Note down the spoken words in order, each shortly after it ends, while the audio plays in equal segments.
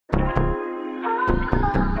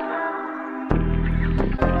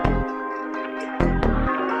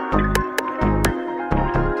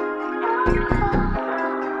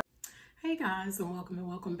guys, and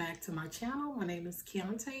welcome back to my channel. My name is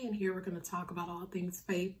Keontay, and here we're going to talk about all things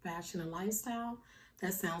faith, fashion, and lifestyle. If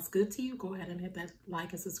that sounds good to you, go ahead and hit that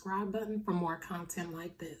like and subscribe button for more content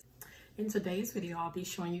like this. In today's video, I'll be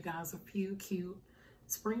showing you guys a few cute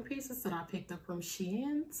spring pieces that I picked up from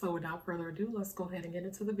Shein. So without further ado, let's go ahead and get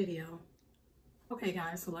into the video. Okay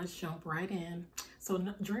guys, so let's jump right in. So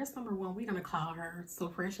dress number one, we're going to call her So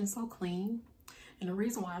Fresh and So Clean. And the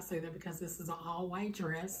reason why I say that, because this is an all-white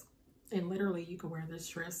dress. And literally, you can wear this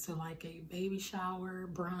dress to like a baby shower,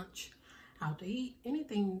 brunch, out to eat,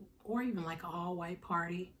 anything, or even like an all-white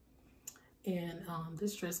party. And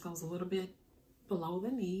this dress goes a little bit below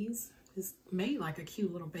the knees. It's made like a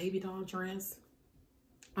cute little baby doll dress.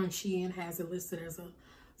 Shein has it listed as a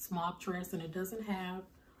small dress, and it doesn't have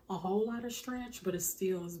a whole lot of stretch, but it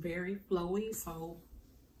still is very flowy, so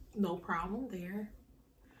no problem there.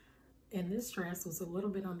 And this dress was a little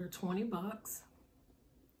bit under 20 bucks.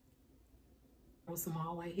 With some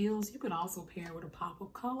all-white heels. You could also pair it with a pop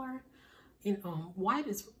of color. And white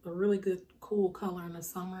is a really good, cool color in the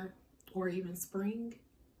summer or even spring.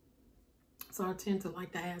 So I tend to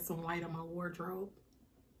like to add some white on my wardrobe.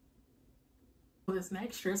 For this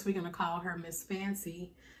next dress, we're going to call her Miss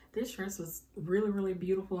Fancy. This dress was really, really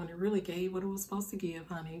beautiful, and it really gave what it was supposed to give,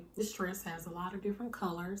 honey. This dress has a lot of different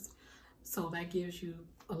colors, so that gives you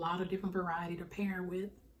a lot of different variety to pair with.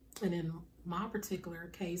 And in my particular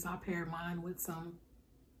case, I paired mine with some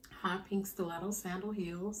hot pink stiletto sandal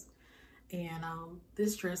heels. And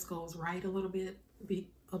this dress goes right a little bit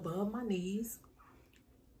above my knees.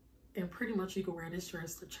 And pretty much you can wear this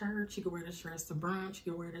dress to church. You can wear this dress to brunch.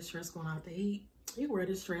 You can wear this dress going out to eat. You can wear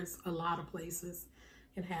this dress a lot of places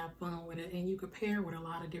and have fun with it. And you could pair with a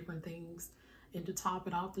lot of different things. And to top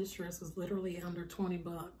it off, this dress was literally under 20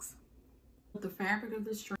 bucks. The fabric of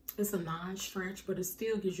this dress, it's a non-stretch, but it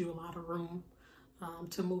still gives you a lot of room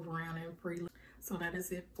to move around in freely. So that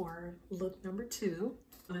is it for look number two.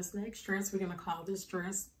 For this next dress, we're going to call this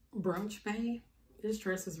dress Brunch Bay. This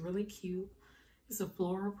dress is really cute. It's a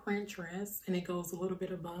floral print dress, and it goes a little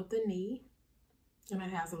bit above the knee. And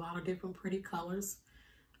it has a lot of different pretty colors.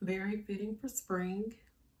 Very fitting for spring.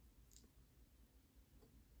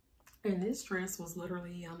 And this dress was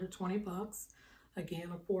literally under 20 bucks.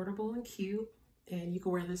 Again, affordable and cute. And you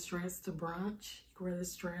can wear this dress to brunch. You can wear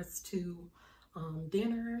this dress to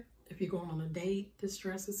dinner. If you're going on a date, this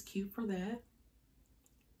dress is cute for that.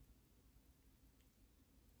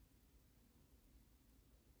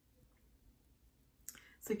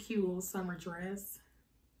 It's a cute little summer dress.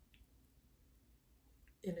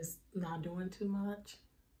 And it's not doing too much.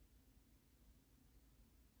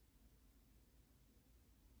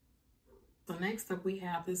 So next up, we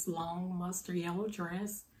have this long mustard yellow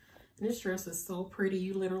dress. And this dress is so pretty.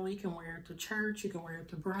 You literally can wear it to church. You can wear it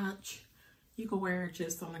to brunch. You can wear it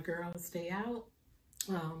just on a girl's day out.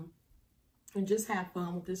 And just have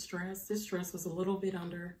fun with this dress. This dress was a little bit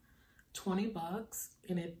under 20 bucks.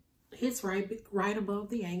 And it hits right above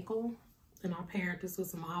the ankle. And I paired this with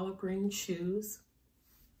some olive green shoes.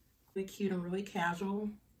 Really cute and really casual.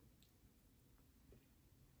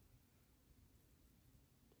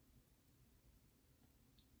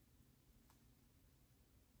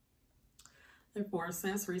 And for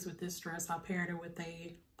accessories with this dress, I paired it with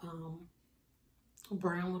a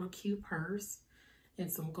brown little cute purse and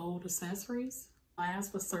some gold accessories.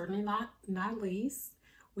 Last but certainly not least,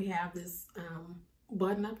 we have this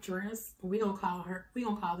button-up dress. We're gonna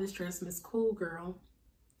call this dress Miss Cool Girl,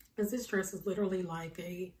 because this dress is literally like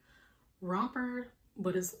a romper,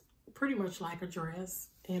 but it's pretty much like a dress,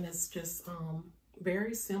 and it's just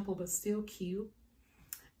very simple but still cute.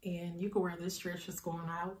 And you can wear this dress just going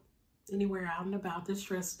out anywhere out and about. This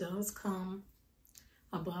dress does come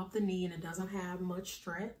above the knee, and it doesn't have much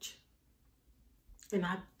stretch. And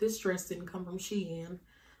this dress didn't come from Shein.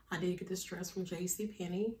 I did get this dress from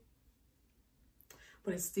JCPenney,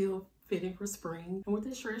 but it's still fitting for spring. And with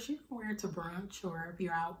this dress, you can wear it to brunch, or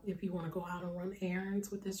if you want to go out and run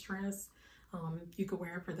errands with this dress, you could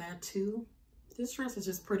wear it for that too. This dress is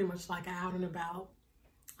just pretty much like out and about.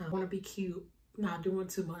 I want to be cute, not doing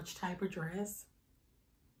too much type of dress.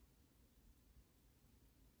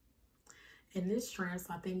 And this dress,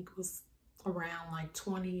 I think, was around like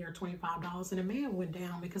 $20 or $25. And it may have went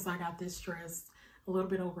down because I got this dress a little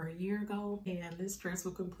bit over a year ago. And this dress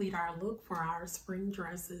will complete our look for our spring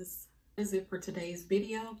dresses. That's it for today's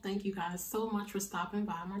video. Thank you guys so much for stopping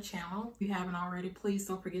by my channel. If you haven't already, please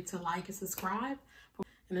don't forget to like and subscribe.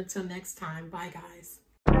 And until next time, bye guys.